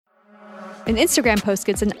An Instagram post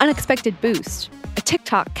gets an unexpected boost. A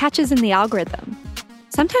TikTok catches in the algorithm.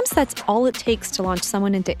 Sometimes that's all it takes to launch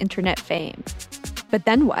someone into internet fame. But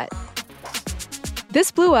then what? This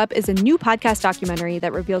Blew Up is a new podcast documentary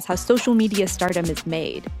that reveals how social media stardom is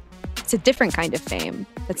made. It's a different kind of fame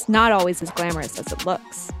that's not always as glamorous as it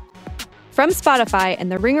looks. From Spotify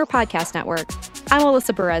and the Ringer Podcast Network, I'm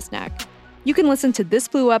Alyssa Bereznek. You can listen to This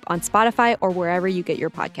Blew Up on Spotify or wherever you get your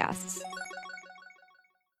podcasts.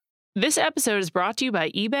 This episode is brought to you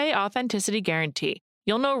by eBay Authenticity Guarantee.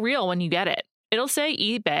 You'll know real when you get it. It'll say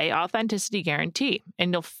eBay Authenticity Guarantee,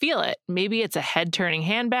 and you'll feel it. Maybe it's a head-turning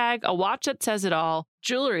handbag, a watch that says it all,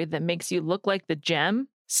 jewelry that makes you look like the gem.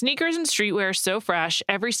 Sneakers and streetwear so fresh,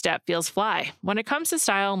 every step feels fly. When it comes to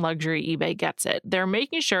style and luxury, eBay gets it. They're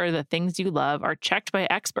making sure the things you love are checked by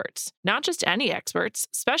experts. Not just any experts,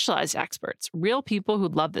 specialized experts, real people who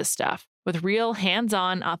love this stuff, with real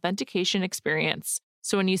hands-on authentication experience.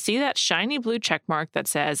 So when you see that shiny blue checkmark that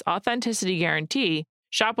says Authenticity Guarantee,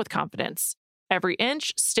 shop with confidence. Every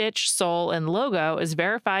inch, stitch, sole, and logo is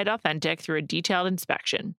verified authentic through a detailed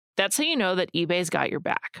inspection. That's how you know that eBay's got your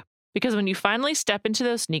back. Because when you finally step into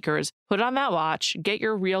those sneakers, put on that watch, get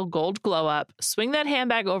your real gold glow up, swing that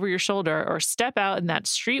handbag over your shoulder, or step out in that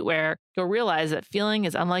streetwear, you'll realize that feeling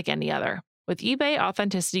is unlike any other. With eBay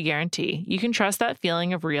Authenticity Guarantee, you can trust that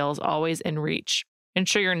feeling of real is always in reach.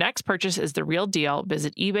 Ensure your next purchase is the real deal.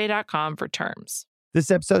 Visit ebay.com for terms. This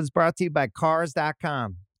episode is brought to you by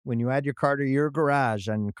Cars.com. When you add your car to your garage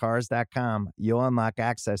on Cars.com, you'll unlock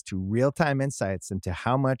access to real-time insights into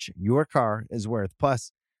how much your car is worth.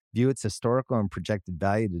 Plus, view its historical and projected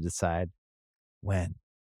value to decide when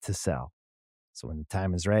to sell. So when the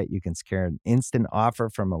time is right, you can secure an instant offer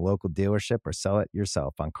from a local dealership or sell it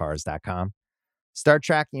yourself on Cars.com. Start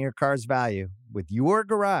tracking your car's value with your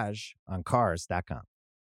garage on Cars.com.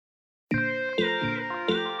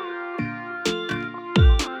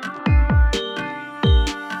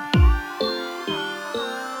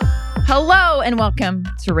 Hello and welcome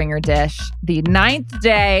to Ringer Dish, the 9th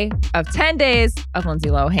day of 10 days of Lindsay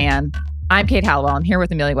Lohan. I'm Kate Hallowell. I'm here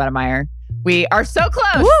with Amelia Wedemeyer. We are so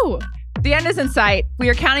close. Woo! The end is in sight. We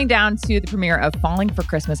are counting down to the premiere of Falling for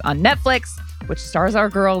Christmas on Netflix, which stars our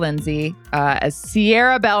girl Lindsay as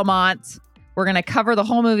Sierra Belmont. We're going to cover the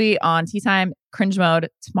whole movie on Tea Time Cringe Mode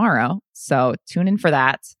tomorrow, so tune in for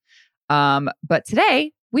that. But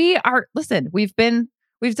today we've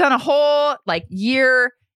done a whole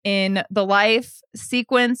year in the life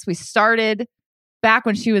sequence. We started back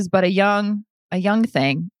when she was but a young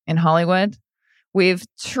thing in Hollywood. We've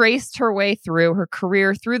traced her way through her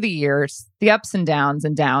career through the years, the ups and downs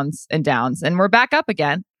and downs and downs. And we're back up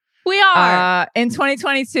again. We are. In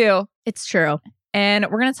 2022. It's true. And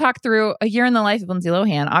we're going to talk through a year in the life of Lindsay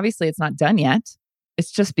Lohan. Obviously, it's not done yet.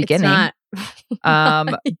 It's just beginning. It's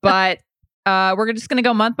not. But we're just going to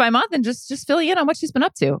go month by month and just fill you in on what she's been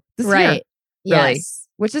up to this year. Right. Really. Yes.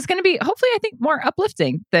 Which is going to be, hopefully, I think, more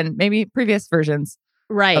uplifting than maybe previous versions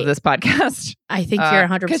of this podcast. I think you're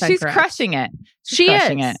 100% because she's correct. crushing it. She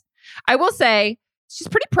crushing is. it. I will say she's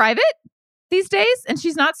pretty private these days, and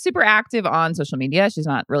she's not super active on social media. She's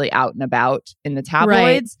not really out and about in the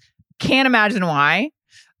tabloids. Right. Can't imagine why.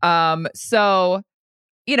 So,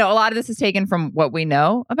 a lot of this is taken from what we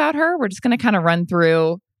know about her. We're just going to kind of run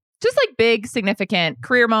through just big, significant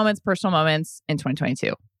career moments, personal moments in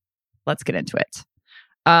 2022. Let's get into it.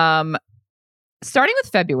 Starting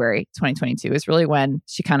with February 2022 is really when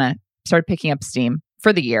she kind of started picking up steam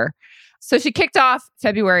for the year. So she kicked off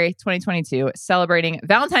February 2022 celebrating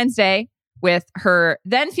Valentine's Day with her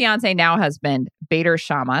then fiance, now husband, Bader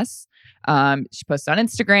Shammas. She posted on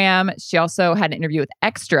Instagram. She also had an interview with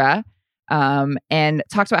Extra and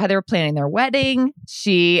talked about how they were planning their wedding.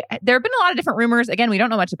 There have been a lot of different rumors. Again, we don't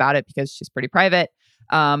know much about it because she's pretty private.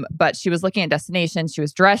 But she was looking at destinations. She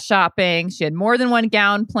was dress shopping. She had more than one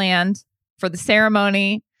gown planned for the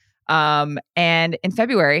ceremony. And in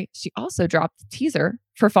February, she also dropped the teaser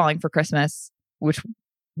for Falling for Christmas, which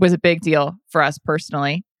was a big deal for us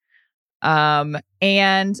personally. And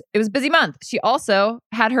it was a busy month. She also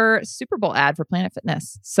had her Super Bowl ad for Planet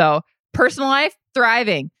Fitness. So personal life,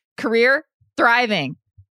 thriving. Career, thriving.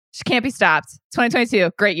 She can't be stopped.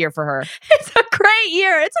 2022, great year for her. It's a great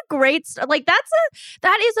year. It's a great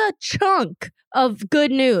that is a chunk of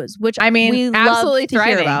good news, which we absolutely love to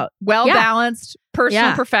thriving. Hear about. Well balanced,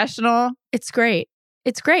 personal, professional. It's great.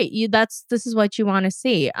 It's great. This is what you want to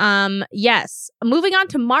see. Yes. Moving on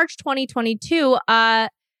to March 2022,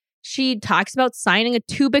 she talks about signing a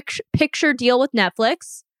 2-picture deal with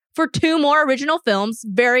Netflix for 2 more original films.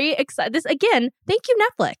 Very excited. This again, thank you,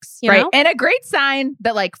 Netflix. You know? And a great sign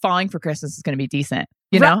that Falling for Christmas is going to be decent.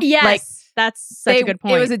 You know? Yes. Like, That's such a good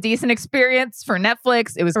point. It was a decent experience for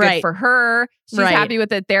Netflix. It was good for her. She's happy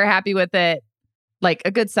with it. They're happy with it. Like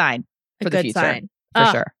a good sign for the future. Sign. For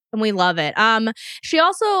sure. And we love it. She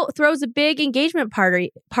also throws a big engagement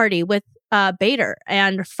party with Bader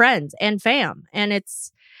and friends and fam. And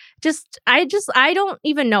it's I don't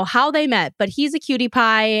even know how they met, but he's a cutie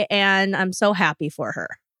pie and I'm so happy for her.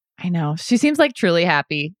 I know. She seems like truly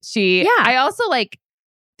happy. I also like,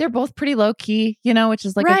 they're both pretty low key, you know, which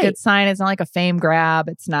is like a good sign. It's not like a fame grab.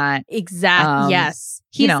 It's not. Exactly. Yes.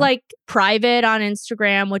 He's like private on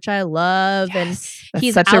Instagram, which I love. Yes. And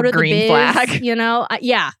he's such out a of green the biz, flag. you know?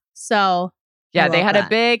 So. Yeah, they had a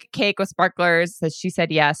big cake with sparklers. So she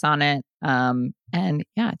said yes on it. And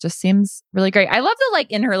yeah, it just seems really great. I love that, like,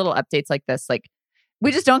 in her little updates like this, like,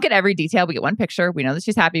 we just don't get every detail. We get one picture. We know that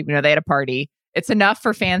she's happy. We know they had a party. It's enough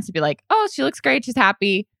for fans to be like, oh, she looks great. She's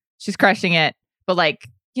happy. She's crushing it. But like,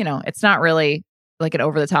 you know, it's not really like an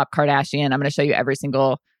over-the-top Kardashian. I'm going to show you every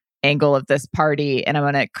single angle of this party and I'm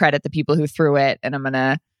going to credit the people who threw it. And I'm going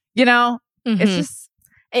to, you know, it's just,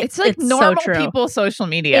 it's like normal people's social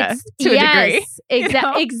media to a degree.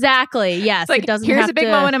 Exactly. Yes. It's like, it doesn't here's have a big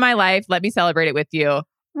moment in my life. Let me celebrate it with you.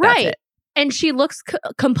 Right. And she looks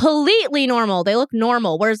completely normal. They look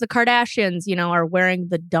normal. Whereas the Kardashians, you know, are wearing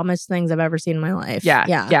the dumbest things I've ever seen in my life.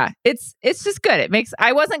 Yeah. It's just good.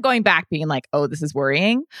 I wasn't going back being like, oh, this is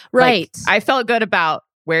worrying. Right. Like, I felt good about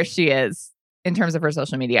where she is in terms of her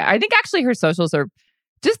social media. I think actually her socials are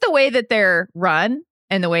just the way that they're run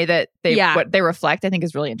and the way that what they reflect, I think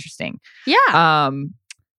is really interesting. Yeah.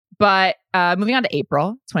 But moving on to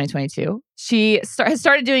April 2022, she has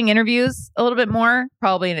started doing interviews a little bit more,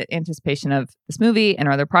 probably in anticipation of this movie and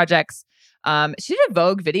her other projects. She did a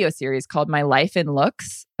Vogue video series called My Life in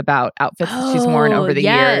Looks about outfits that she's worn over the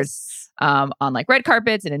years on like red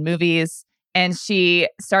carpets and in movies. And she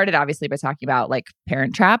started obviously by talking about like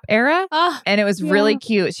Parent Trap era. And it was really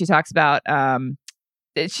cute. She talks about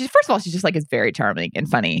first of all, she's just like is very charming and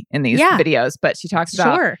funny in these videos, but she talks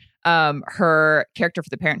about her character for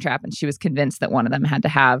the Parent Trap, and she was convinced that one of them had to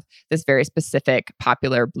have this very specific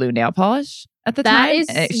popular blue nail polish at the time.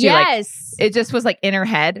 It just was like in her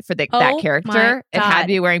head for that character. It had to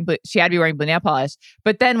be wearing blue. She had to be wearing blue nail polish.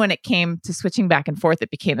 But then when it came to switching back and forth,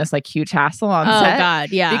 it became this like huge hassle on set. Oh God,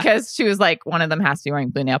 yeah. Because she was like, one of them has to be wearing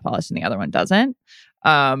blue nail polish and the other one doesn't.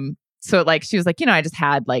 So like she was like, you know, I just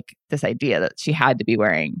had like this idea that she had to be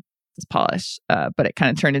wearing this polish, but it kind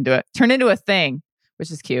of turned into a thing, which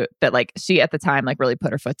is cute. That like she at the time like really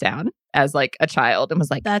put her foot down as like a child and was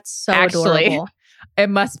like, that's so adorable. It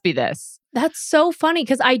must be this. That's so funny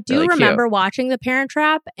because I do remember watching The Parent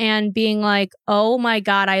Trap and being like, oh my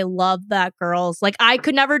God, I love that girl's. Like I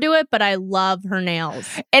could never do it, but I love her nails.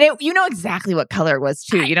 And you know exactly what color it was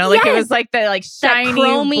too. You know, like it was like the like shiny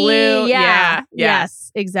blue. Yeah.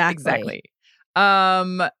 Yes, exactly.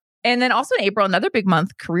 And then also in April, another big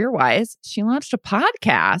month career-wise, she launched a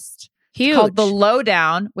podcast. Huge. Called The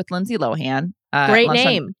Lowdown with Lindsay Lohan. Great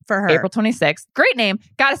name for her. April 26th. Great name.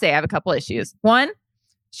 Gotta say, I have a couple issues. One,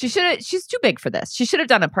 she's too big for this. She should have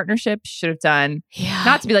done a partnership. She should have done,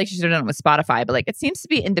 not to be like she should have done it with Spotify, but like it seems to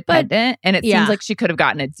be independent. And it seems like she could have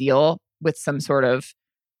gotten a deal with some sort of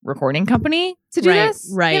recording company to do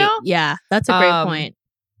this. Right. You know? Yeah. That's a great point.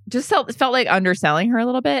 Just felt like underselling her a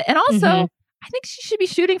little bit. And also, I think she should be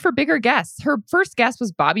shooting for bigger guests. Her first guest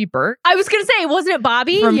was Bobby Burke. I was going to say, wasn't it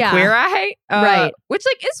Bobby? From Queer Eye? Right. Which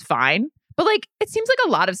like is fine. But like, it seems like a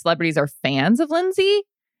lot of celebrities are fans of Lindsay.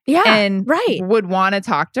 Yeah. And would want to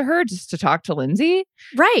talk to her just to talk to Lindsay.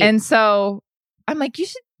 Right. And so I'm like, you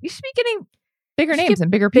should be getting bigger names and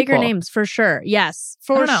bigger people. Bigger names for sure. Yes,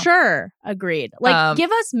 for sure. Agreed. Like give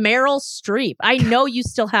us Meryl Streep. I know you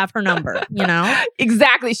still have her number, you know?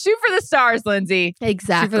 Exactly. Shoot for the stars, Lindsay.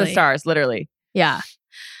 Exactly. Shoot for the stars, literally. Yeah.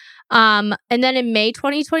 And then in May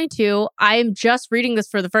 2022, I am just reading this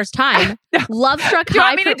for the first time. Love Struck High. Do you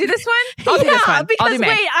want me to do this one? I'll do this one. Because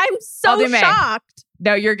wait, I'm so shocked.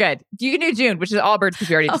 No, you're good. You can do June, which is all birds because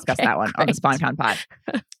we already discussed that one on the SpawnCon pod.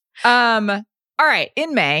 All right.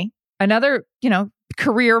 In May, another,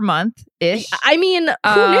 career month-ish. I mean,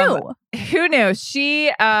 who knew? Who knew? She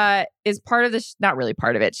is part of the, not really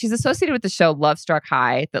part of it. She's associated with the show Love Struck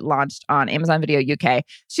High that launched on Amazon Video UK.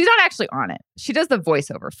 She's not actually on it. She does the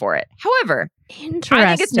voiceover for it. However, I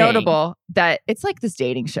think it's notable that it's like this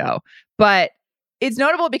dating show, but it's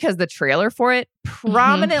notable because the trailer for it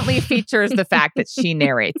prominently features the fact that she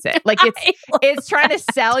narrates it. Like it's trying to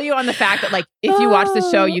sell you on the fact that like if you watch the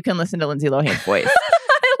show, you can listen to Lindsay Lohan's voice.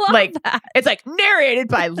 Like that. It's like narrated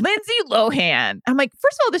by Lindsay Lohan. I'm like,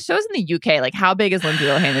 first of all, the show's in the UK. Like, how big is Lindsay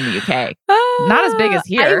Lohan in the UK? Not as big as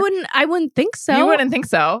here. I wouldn't think so. You wouldn't think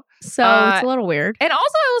so. So it's a little weird. And also,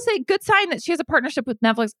 I will say, good sign that she has a partnership with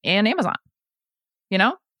Netflix and Amazon. You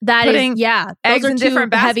know? That Putting is, yeah. eggs Those are in two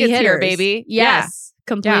different heavy baskets here, hitters. baby. Yes,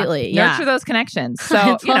 completely. Yeah. Nurture those connections. I So,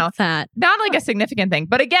 love you know, that. not like a significant thing.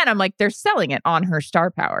 But again, I'm like, they're selling it on her star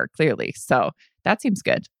power, clearly. So that seems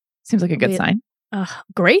good. Seems like a good sign.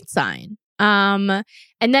 Great sign. And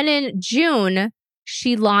then in June,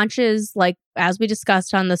 she launches, like, as we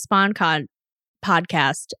discussed on the SpawnCon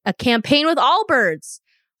podcast, a campaign with Allbirds,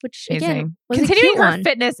 which again was continuing a cute her one.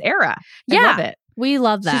 fitness era. I Yeah. love it. We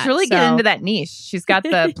love that. She's really getting into that niche. She's got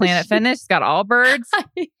the Planet Fitness. She's got Allbirds.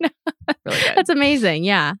 I know. Really good. That's amazing.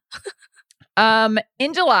 Yeah.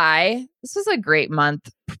 In July, this was a great month.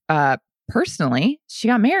 Personally, she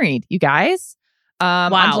got married, you guys.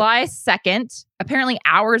 On July 2nd, apparently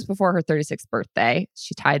hours before her 36th birthday,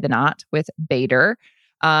 she tied the knot with Bader.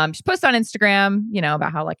 She posted on Instagram, you know,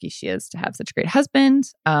 about how lucky she is to have such a great husband.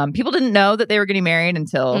 People didn't know that they were getting married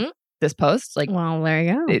until this post. Like, well, there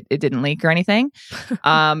you go. It didn't leak or anything.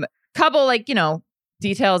 Couple, like, you know,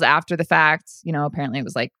 details after the fact. You know, apparently it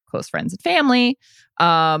was like close friends and family.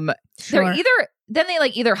 Sure. They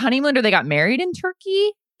either honeymooned or they got married in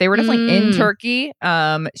Turkey. They were definitely in Turkey.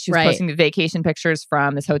 She was posting the vacation pictures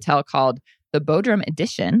from this hotel called the Bodrum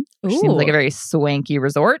Edition, which seems like a very swanky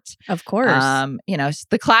resort. Of course. You know,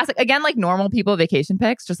 the classic, again, like normal people vacation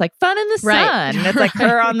pics, just like fun in the sun. And it's like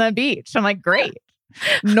her on the beach. I'm like, great.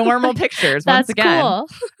 Normal pictures once again. Cool.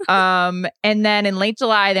 And then in late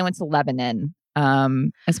July, they went to Lebanon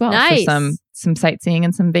as well Nice. for some sightseeing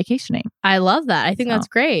and some vacationing. I love that. I think that's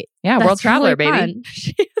great. Yeah, That's world traveler, really baby. fun.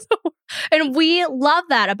 She is and we love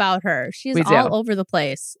that about her. She's We do. all over the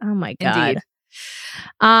place. Oh my God.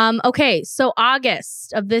 Indeed. Okay, so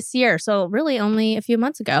August of this year, so really only a few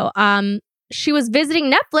months ago, she was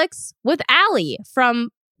visiting Netflix with Allie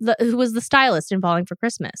who was the stylist in Falling for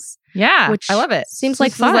Christmas. Yeah, Which I love it. seems So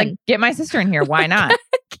like this is fun. get my sister in here. Why not?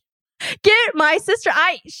 Get my sister.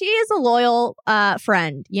 She is a loyal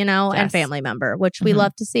friend, you know, and Yes. family member, which we Mhm.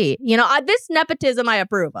 love to see. You know, this nepotism I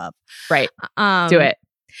approve of. Right. Do it.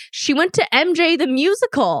 She went to MJ the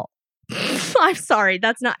musical. I'm sorry,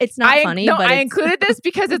 it's not funny. No, but I it's included this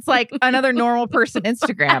because it's like another normal person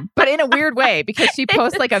Instagram, but in a weird way because she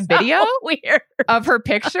posts like a video weird of her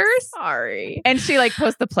pictures. Sorry. And she like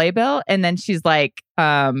posts the playbill and then she's like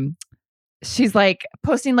posting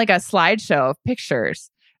like a slideshow of pictures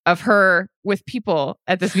of her with people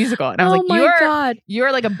at this musical. And I was my like, God.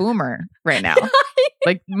 you're like a boomer right now.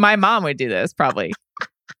 Like my mom would do this probably.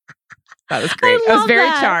 That was great. I was love very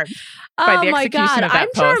that. charmed by the my execution God. of that I'm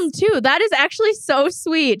post. charmed too. That is actually so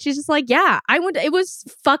sweet. She's just like, yeah, I went. It was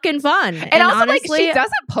fucking fun. And also, honestly, like, she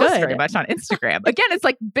doesn't post good. very much on Instagram. Again, it's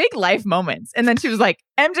like big life moments. And then she was like,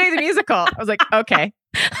 MJ the musical. I was like, okay.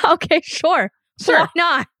 Okay, sure. Why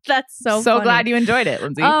not? That's so funny. glad you enjoyed it,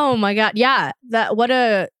 Lindsay. Oh my God. Yeah.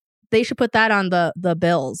 They should put that on the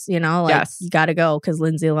bills, you know? Like, Yes. you got to go because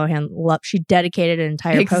Lindsay Lohan, she dedicated an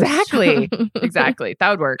entire post. Exactly. Exactly. That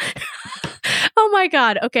would work. Oh my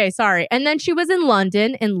God. Okay, sorry. And then she was in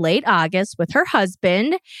London in late August with her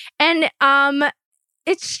husband. And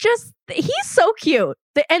it's just, he's so cute.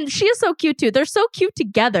 And she is so cute too. They're so cute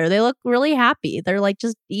together. They look really happy. They're like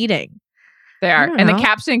just eating. They are. don't And the know.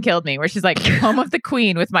 caption killed me where she's like, home of the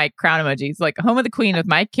queen with my crown emojis. Like, home of the queen with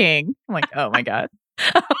my king. I'm like, oh my God.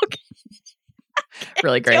 Okay.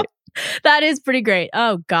 Really great. That is pretty great.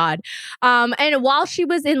 Oh God. And while she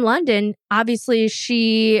was in London, obviously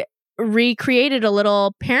she recreated a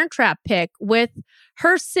little Parent Trap pic with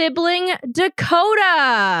her sibling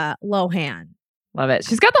Dakota Lohan. Love it.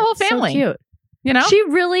 She's got the whole family. So cute. You know?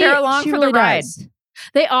 They're along for the ride.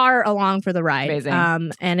 They are along for the ride.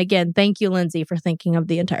 Amazing. And again, thank you, Lindsay, for thinking of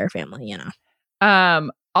the entire family, you know.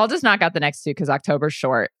 I'll just knock out the next two because October's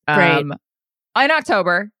short. Great. In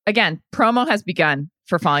October, again, promo has begun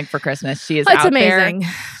for Falling for Christmas. She is It's out amazing. there.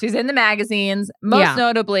 She's in the magazines, most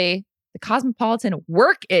notably the Cosmopolitan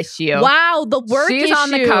work issue. Wow, the work She's issue.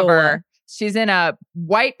 on the cover. She's in a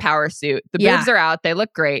white power suit. The boobs are out. They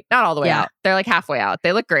look great. Not all the way out. They're like halfway out.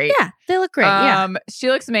 They look great. Yeah, they look great. She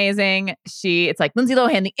looks amazing. It's like Lindsay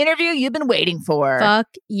Lohan, the interview you've been waiting for. Fuck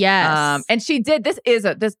yes. And she did. This is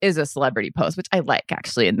a celebrity post, which I like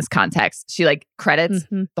actually in this context. She like credits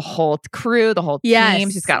the whole crew, the whole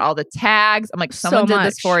team. She's got all the tags. I'm like, someone did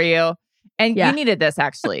this for you. And you needed this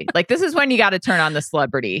actually. Like this is when you got to turn on the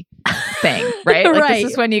celebrity thing, right? Like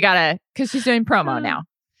this is when you got to, because she's doing promo now.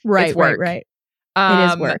 Right. It's work. It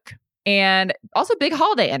is work. And also big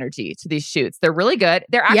holiday energy to these shoots. They're really good.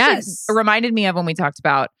 They're actually reminded me of when we talked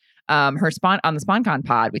about her on the SpawnCon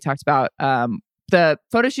pod. We talked about the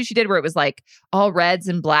photo shoot she did where it was like all reds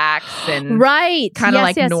and blacks and right. kind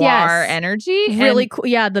of noir energy. Really And cool.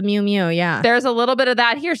 Yeah, the Miu Miu. Yeah. there's a little bit of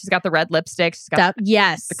that here. She's got the red lipstick. She's got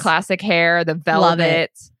Yes. the classic hair, the velvet. Love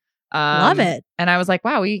it. Love it. And I was like,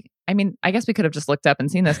 wow, I guess we could have just looked up and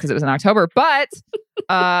seen this because it was in October, but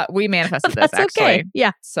we manifested this That's actually. okay.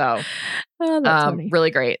 Yeah. So Oh, that's funny.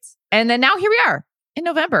 really great. And then now here we are in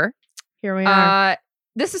November. Here we are.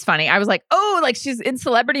 This is funny. I was like, oh, like she's in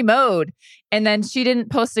celebrity mode. And then she didn't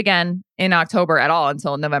post again in October at all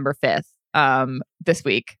until November 5th this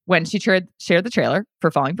week when she shared the trailer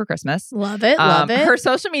for Falling for Christmas. Love it. Love it. Her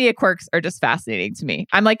social media quirks are just fascinating to me.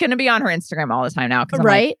 I'm like going to be on her Instagram all the time now.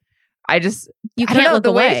 Right. You I don't can't know, look the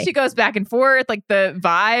away. way She goes back and forth. Like the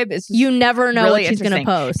vibe is just you never know really what she's going to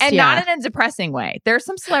interesting. post. And yeah. not in a depressing way. There's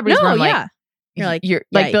some celebrities No, where I'm like, yeah. you're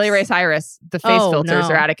like Billy yikes. Ray Cyrus, the face Oh, filters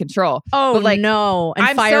no. are out of control. Oh, But, like, no. And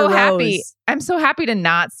I'm Fire so Rose. happy. I'm so happy to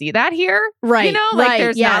not see that here. Right. You know, like right,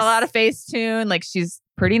 there's yes. not a lot of Facetune. Like she's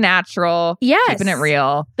pretty natural. Yes. Keeping it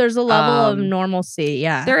real. There's a level of Um, normalcy.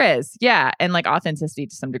 Yeah. There is. Yeah. And like authenticity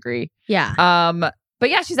to some degree. Yeah. But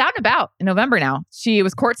yeah, she's out and about in November now. She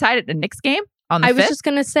was courtside at a Knicks game on the 5th. I was just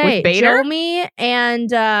going to say, Bader? Jomi and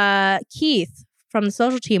Keith from the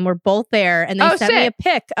social team were both there. And they Oh, sent me a shit.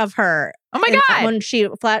 pic of her. Oh my and- God. When she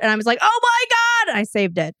flat. And I was like, oh my God. I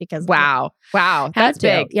saved it because. Wow. Had That's to.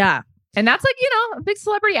 big. Yeah. And that's like, a big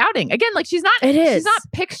celebrity outing. Again, like she's not It is. she's not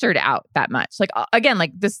pictured out that much. Like again,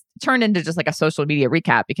 like this turned into just like a social media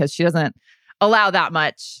recap because she doesn't allow that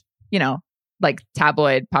much, like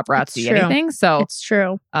tabloid paparazzi It's true. anything. So It's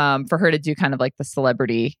true. for her to do kind of like the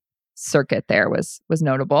celebrity circuit there was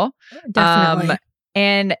notable. Definitely.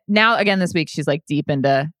 And now again this week she's like deep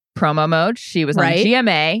into promo mode. She was Right. on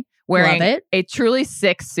GMA wearing Love it. a truly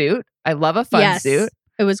sick suit. I love a fun Yes. suit.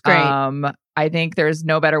 It was great. I think there's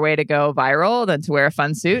no better way to go viral than to wear a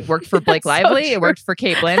fun suit. Worked for Blake That's so Lively. It true. worked for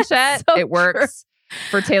Kate Blanchett. So it works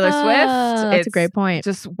for Taylor Swift. That's It's a great point.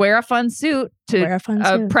 Just wear a fun suit to Wear a fun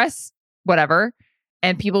suit. press whatever,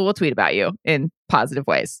 and people will tweet about you in positive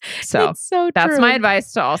ways. So It's so that's true. my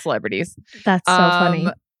advice to all celebrities. That's so funny.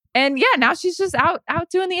 And yeah, now she's just out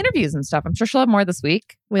doing the interviews and stuff. I'm sure she'll have more this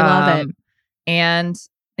week. We love it. And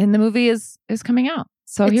the movie is coming out.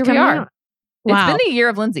 So It's here we coming are. out. Wow. It's been the year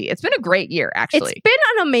of Lindsay. It's been a great year, actually. It's been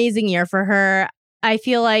an amazing year for her. I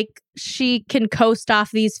feel like she can coast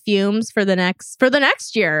off these fumes for the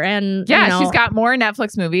next year. And Yeah, she's got more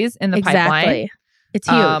Netflix movies in the pipeline. It's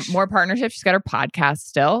huge. More partnerships. She's got her podcast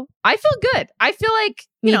still. I feel good. I feel like,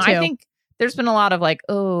 Me I too. think there's been a lot of like,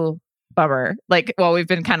 oh, bummer. Like, well, we've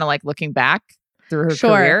been kind of like looking back through her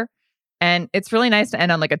Sure. career. And it's really nice to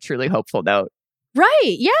end on like a truly hopeful note. Right.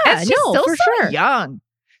 Yeah. And she's No, still for so sure. young.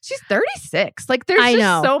 She's 36. Like there's I just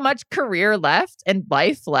know. so much career left and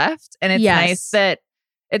life left. And it's Yes.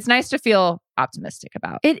 nice to feel optimistic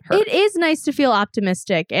about It her. is nice to feel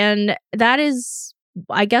optimistic. And that is,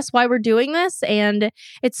 I guess, why we're doing this. And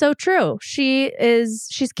it's so true.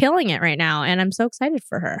 She's killing it right now. And I'm so excited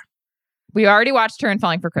for her. We already watched her in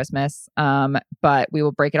Falling for Christmas, but we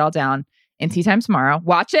will break it all down in Tea Time tomorrow.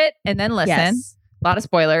 Watch it and then listen. Yes. A lot of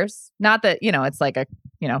spoilers. Not that, it's like a,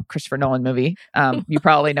 Christopher Nolan movie. You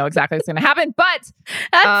probably know exactly what's going to happen, but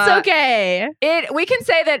That's okay. we can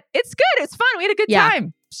say that it's good. It's fun. We had a good Yeah.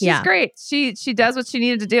 time. She's Yeah. great. She does what she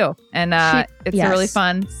needed to do. And it's a really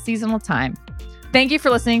fun seasonal time. Thank you for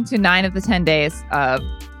listening to 9 of the 10 days of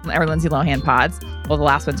our Lindsay Lohan pods. Well, the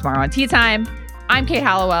last one tomorrow on Tea Time. I'm Kate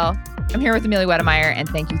Hallowell. I'm here with Amelia Wedemeyer, and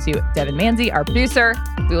thank you to Devin Manzi, our producer.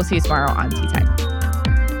 We will see you tomorrow on Tea Time.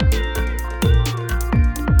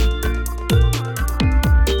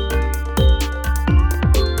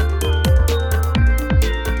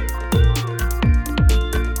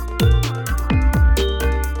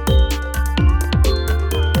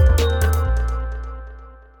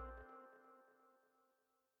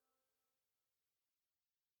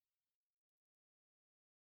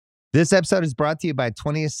 This episode is brought to you by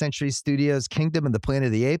 20th Century Studios' Kingdom of the Planet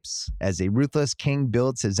of the Apes. As a ruthless king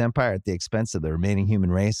builds his empire at the expense of the remaining human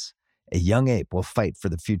race, a young ape will fight for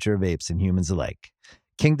the future of apes and humans alike.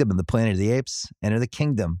 Kingdom of the Planet of the Apes. Enter the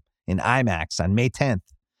kingdom in IMAX on May 10th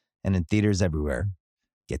and in theaters everywhere.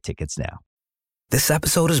 Get tickets now. This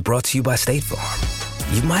episode is brought to you by State Farm.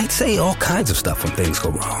 You might say all kinds of stuff when things go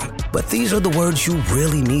wrong, but these are the words you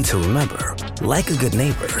really need to remember. Like a good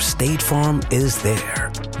neighbor, State Farm is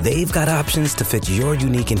there. They've got options to fit your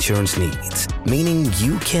unique insurance needs, meaning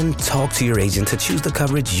you can talk to your agent to choose the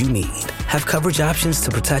coverage you need, have coverage options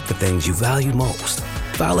to protect the things you value most,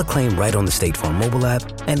 file a claim right on the State Farm mobile app,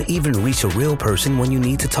 and even reach a real person when you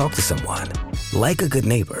need to talk to someone. Like a good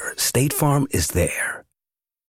neighbor, State Farm is there.